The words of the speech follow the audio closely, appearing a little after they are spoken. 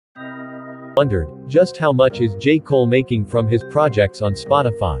wondered, just how much is JCole making from his projects on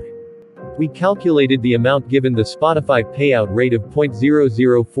Spotify? We calculated the amount given the Spotify payout rate of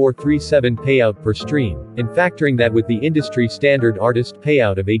 0.00437 payout per stream, and factoring that with the industry standard artist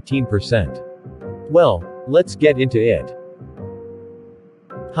payout of 18%. Well, let's get into it.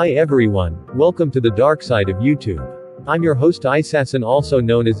 Hi everyone, welcome to the dark side of YouTube. I'm your host eyessassin, also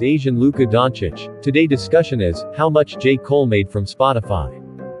known as Asian Luka Doncic. Today discussion is, how much JCole made from Spotify.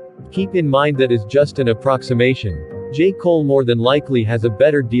 Keep in mind that is just an approximation. JCole more than likely has a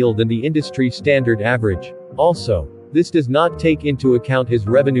better deal than the industry standard average. Also, this does not take into account his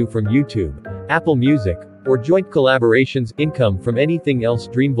revenue from YouTube, Apple Music, or joint collaborations, income from anything else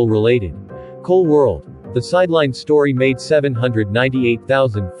Dreamville related. Cole World. The sideline story made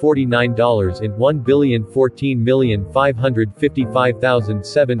 $798,049 in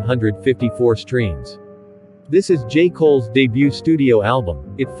 1,014,555,754 streams. This is JCole's debut studio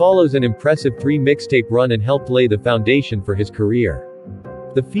album. It follows an impressive 3-mixtape run and helped lay the foundation for his career.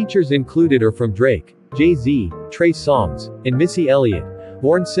 The features included are from Drake, Jay-Z, Trey Songz, and Missy Elliott.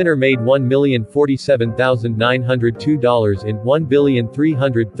 Born Sinner made $1,047,902 in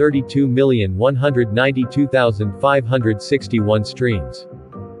 1,332,192,561 streams.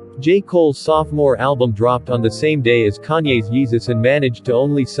 JCole's sophomore album dropped on the same day as Kanye's Yeezus and managed to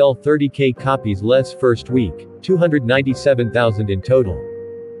only sell 30,000 copies less first week, 297,000 in total.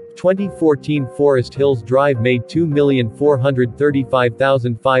 2014 Forest Hills Drive made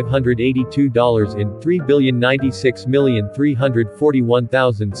 $2,435,582 in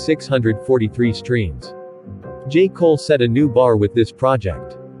 3,096,341,643 streams. JCole set a new bar with this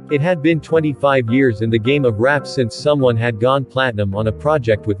project. It had been 25 years in the game of rap since someone had gone platinum on a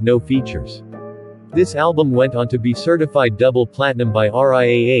project with no features. This album went on to be certified double platinum by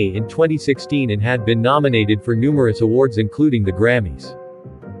RIAA in 2016 and had been nominated for numerous awards including the Grammys.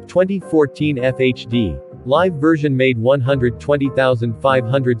 2014 FHD live version made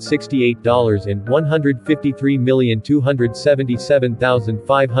 $120,568 in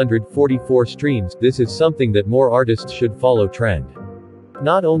 153,277,544 streams. This is something that more artists should follow trend.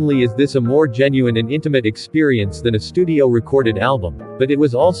 Not only is this a more genuine and intimate experience than a studio-recorded album, but it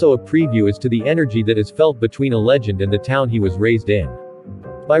was also a preview as to the energy that is felt between a legend and the town he was raised in.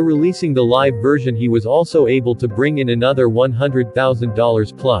 By releasing the live version he was also able to bring in another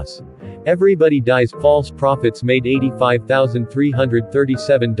 $100,000 plus. Everybody Dies False Prophets made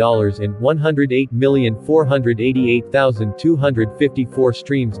 $85,337 in 108,488,254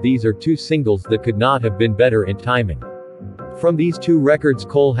 streams. These are two singles that could not have been better in timing. From these two records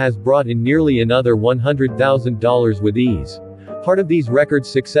Cole has brought in nearly another $100,000 with ease. Part of these records'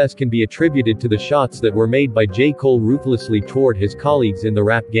 success can be attributed to the shots that were made by JCole ruthlessly toward his colleagues in the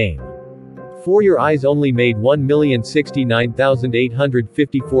rap game. For Your Eyes only made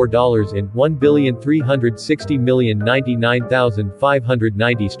 $1,069,854 in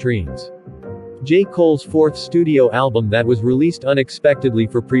 1,360,099,590 streams. JCole's fourth studio album that was released unexpectedly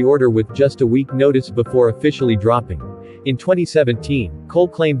for pre-order with just a week notice before officially dropping. In 2017, Cole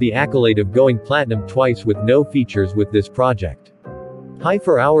claimed the accolade of going platinum twice with no features with this project. High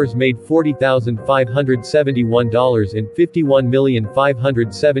for Hours made $40,571 in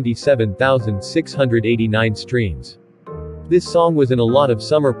 51,577,689 streams. This song was in a lot of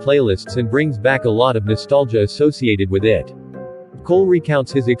summer playlists and brings back a lot of nostalgia associated with it. Cole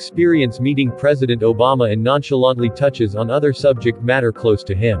recounts his experience meeting President Obama and nonchalantly touches on other subject matter close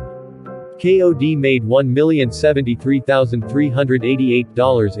to him. KOD made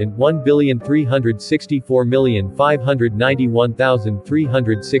 $1,073,388 in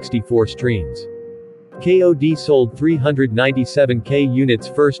 1,364,591,364 streams. KOD sold 397,000 units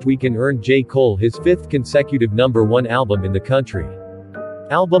first week and earned JCole his fifth consecutive #1 album in the country.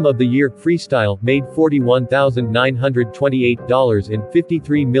 Album of the Year, Freestyle, made $41,928 in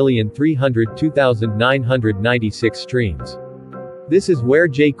 53,302,996 streams. This is where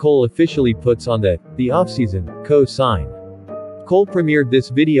JCole officially puts on the offseason co-sign. Cole premiered this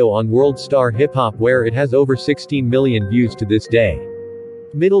video on World Star Hip Hop where it has over 16 million views to this day.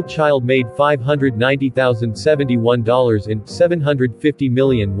 Middle Child made $590,071 in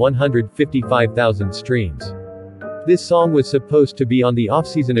 750,155,000 streams. This song was supposed to be on the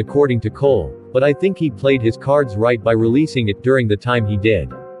offseason according to Cole, but I think he played his cards right by releasing it during the time he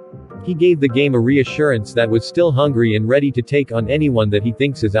did. He gave the game a reassurance that was still hungry and ready to take on anyone that he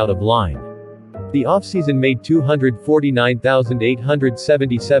thinks is out of line. The offseason made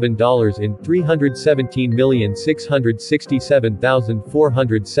 $249,877 in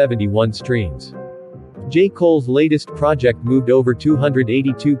 317,667,471 streams. JCole's latest project moved over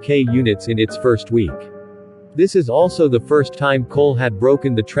 282,000 units in its first week. This is also the first time Cole had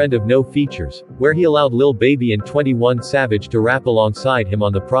broken the trend of no features, where he allowed Lil Baby and 21 Savage to rap alongside him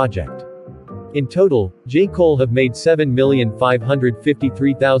on the project. In total, JCole have made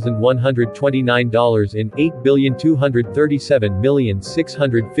 $7,553,129 in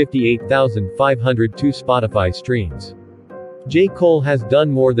 $8,237,658,502 Spotify streams. JCole has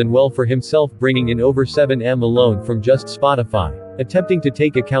done more than well for himself, bringing in over $7M alone from just Spotify. Attempting to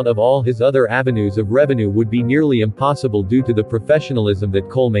take account of all his other avenues of revenue would be nearly impossible due to the professionalism that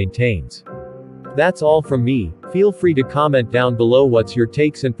Cole maintains. That's all from me. Feel free to comment down below what's your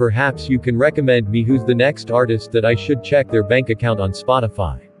takes, and perhaps you can recommend me who's the next artist that I should check their bank account on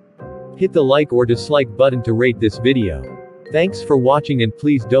Spotify. Hit the like or dislike button to rate this video. Thanks for watching, and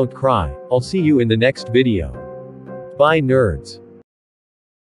please don't cry. I'll see you in the next video. Bye nerds.